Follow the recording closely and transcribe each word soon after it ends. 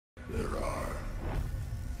There are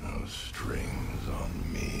no strings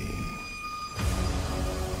on me.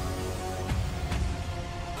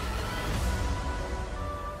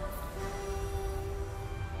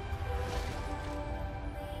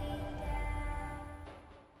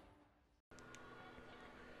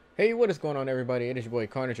 Hey, what is going on, everybody? It is your boy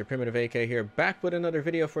Carnage, your PrimitiveAK here, back with another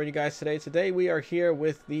video for you guys today. Today we are here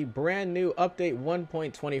with the brand new update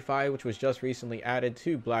 1.25, which was just recently added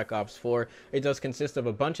to Black Ops 4. It does consist of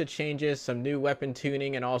a bunch of changes, some new weapon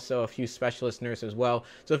tuning, and also a few specialist nerfs as well.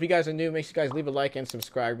 So if you guys are new, make sure you guys leave a like and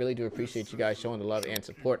subscribe. Really do appreciate you guys showing the love and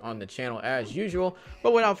support on the channel as usual.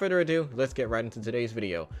 But without further ado, let's get right into today's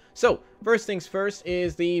video. So first things first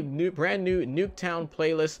is the brand new NUKETOWN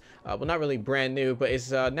playlist. Well, not really brand new, but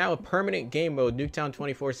it's now a permanent game mode. NUKETOWN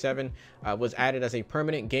 24/7 was added as a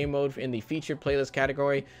permanent game mode in the featured playlist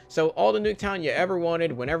category. So all the NUKETOWN you ever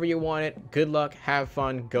wanted, whenever you want it, good luck, have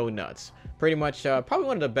fun, go nuts. Pretty much probably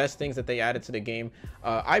one of the best things that they added to the game.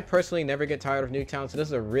 I personally never get tired of NUKETOWN, so this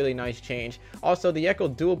is a really nice change. Also, the Echo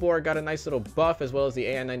dual bore got a nice little buff, as well as the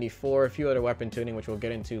AN94, a few other weapon tuning, which we'll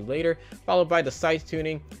get into later, followed by the sight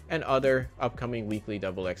tuning and other upcoming weekly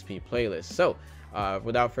double XP playlists. So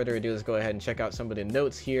without further ado, let's go ahead and check out some of the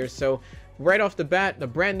notes here. So right off the bat, the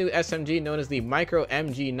brand new SMG known as the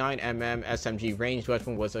MicroMG 9mm SMG ranged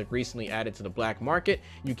weapon was recently added to the black market.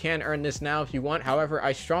 You can earn this now if you want. However,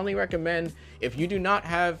 I strongly recommend, if you do not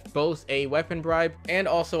have both a weapon bribe and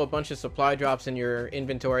also a bunch of supply drops in your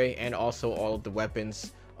inventory and also all of the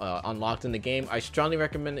weapons unlocked in the game, I strongly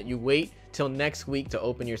recommend that you wait till next week to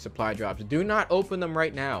open your supply drops. Do not open them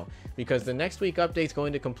right now, because the next week update is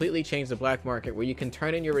going to completely change the black market, where you can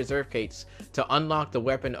turn in your reserve crates to unlock the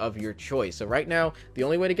weapon of your choice. So right now, the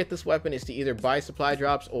only way to get this weapon is to either buy supply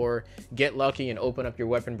drops or get lucky and open up your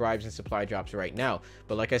weapon bribes and supply drops right now.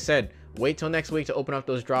 But like I said, wait till next week to open up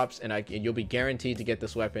those drops, and you'll be guaranteed to get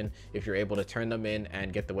this weapon if you're able to turn them in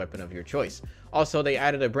and get the weapon of your choice. Also, they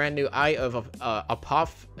added a brand new Eye of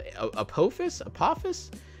Apophis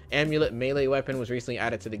amulet melee weapon was recently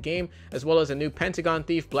added to the game, as well as a new Pentagon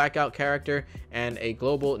Thief Blackout character and a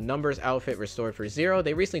global numbers outfit restored for 0.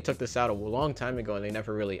 They recently took this out a long time ago and they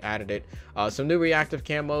never really added it. Some new reactive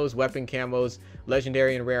camos, weapon camos,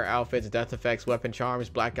 legendary and rare outfits, death effects, weapon charms,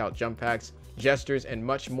 blackout jump packs, gestures, and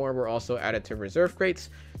much more were also added to reserve crates.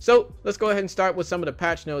 So let's go ahead and start with some of the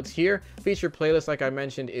patch notes here. Featured playlist, like I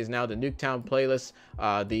mentioned, is now the NUKETOWN playlist.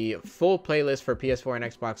 The full playlist for PS4 and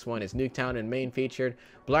Xbox One is NUKETOWN and main featured,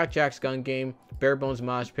 Blackjack's Gun Game, Bare Bones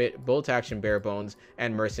Mosh Pit, Bolt Action Bare Bones,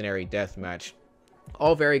 and Mercenary Deathmatch.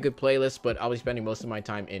 All very good playlists, but I'll be spending most of my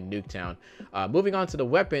time in NUKETOWN. Moving on to the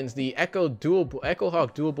weapons, the Echo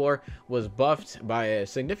Hawk dual bore was buffed by a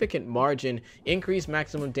significant margin, increased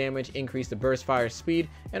maximum damage, increased the burst fire speed,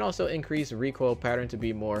 and also increased recoil pattern to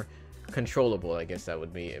be more controllable. I guess that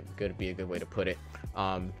would be a good way to put it.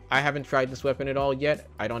 I haven't tried this weapon at all yet.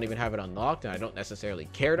 I don't even have it unlocked, and I don't necessarily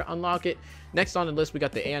care to unlock it. Next on the list, we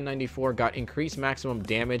got the AN94, got increased maximum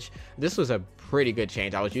damage. This was a pretty good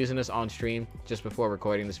change. I was using this on stream just before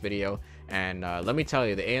recording this video, and let me tell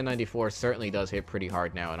you, the AN94 certainly does hit pretty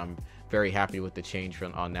hard now, and I'm very happy with the change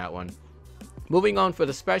on that one. Moving on, for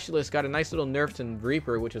the specialist, got a nice little nerf to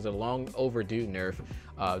Reaper, which is a long overdue nerf.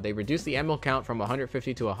 They reduced the ammo count from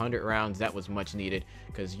 150 to 100 rounds. That was much needed,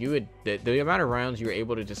 because the amount of rounds you were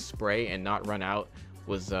able to just spray and not run out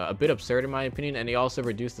was a bit absurd in my opinion. And they also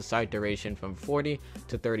reduced the sight duration from 40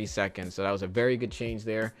 to 30 seconds. So that was a very good change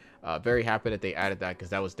there. Very happy that they added that,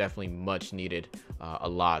 because that was definitely much needed, a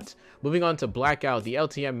lot. Moving on to Blackout, the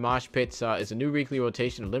LTM Mosh Pit is a new weekly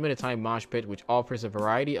rotation of limited time Mosh Pit, which offers a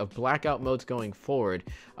variety of Blackout modes going forward.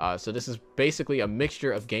 So this is basically a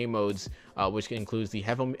mixture of game modes, which includes the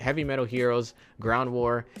heavy metal heroes, ground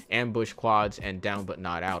war, ambush quads, and down but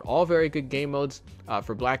not out. All very good game modes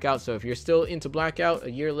for Blackout. So if you're still into Blackout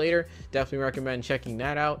a year later, definitely recommend checking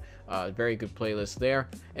that out. Very good playlist there.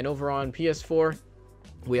 And over on PS4,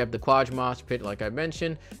 we have the Quad Mosh Pit, like I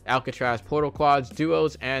mentioned, Alcatraz Portal Quads,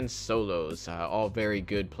 Duos, and Solos. All very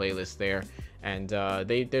good playlists there. And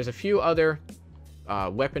there's a few other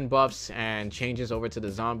weapon buffs and changes over to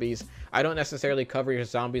the zombies. I don't necessarily cover your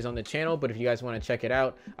zombies on the channel, but if you guys want to check it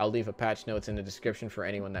out, I'll leave a patch notes in the description for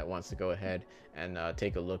anyone that wants to go ahead and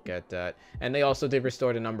take a look at that. And they also did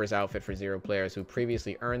restore the numbers outfit for 0 players who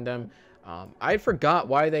previously earned them. I forgot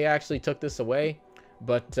why they actually took this away,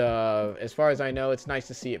 but as far as I know, it's nice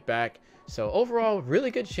to see it back. So overall, really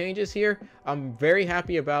good changes here. I'm very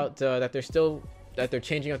happy about that they're still that they're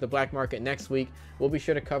changing up the black market next week. We'll be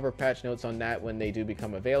sure to cover patch notes on that when they do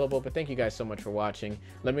become available. But thank you guys so much for watching.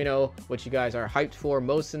 Let me know what you guys are hyped for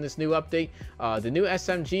most in this new update. The new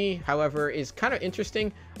SMG, however, is kind of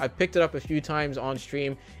interesting. I've picked it up a few times on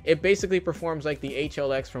stream. It basically performs like the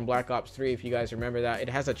HLX from Black Ops 3, if you guys remember that. It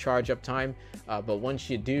has a charge up time, but once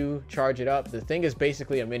you do charge it up, the thing is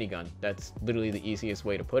basically a minigun. That's literally the easiest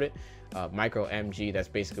way to put it. MicroMG, that's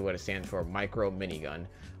basically what it stands for, micro minigun.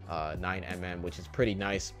 9mm, which is pretty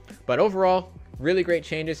nice. But overall, really great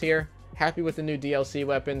changes here. Happy with the new DLC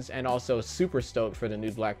weapons, and also super stoked for the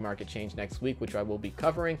new black market change next week, which I will be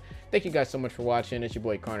covering. Thank you guys so much for watching. It's your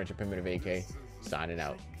boy Carnage of PrimitiveAK signing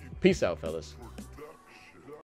out. Peace out, fellas.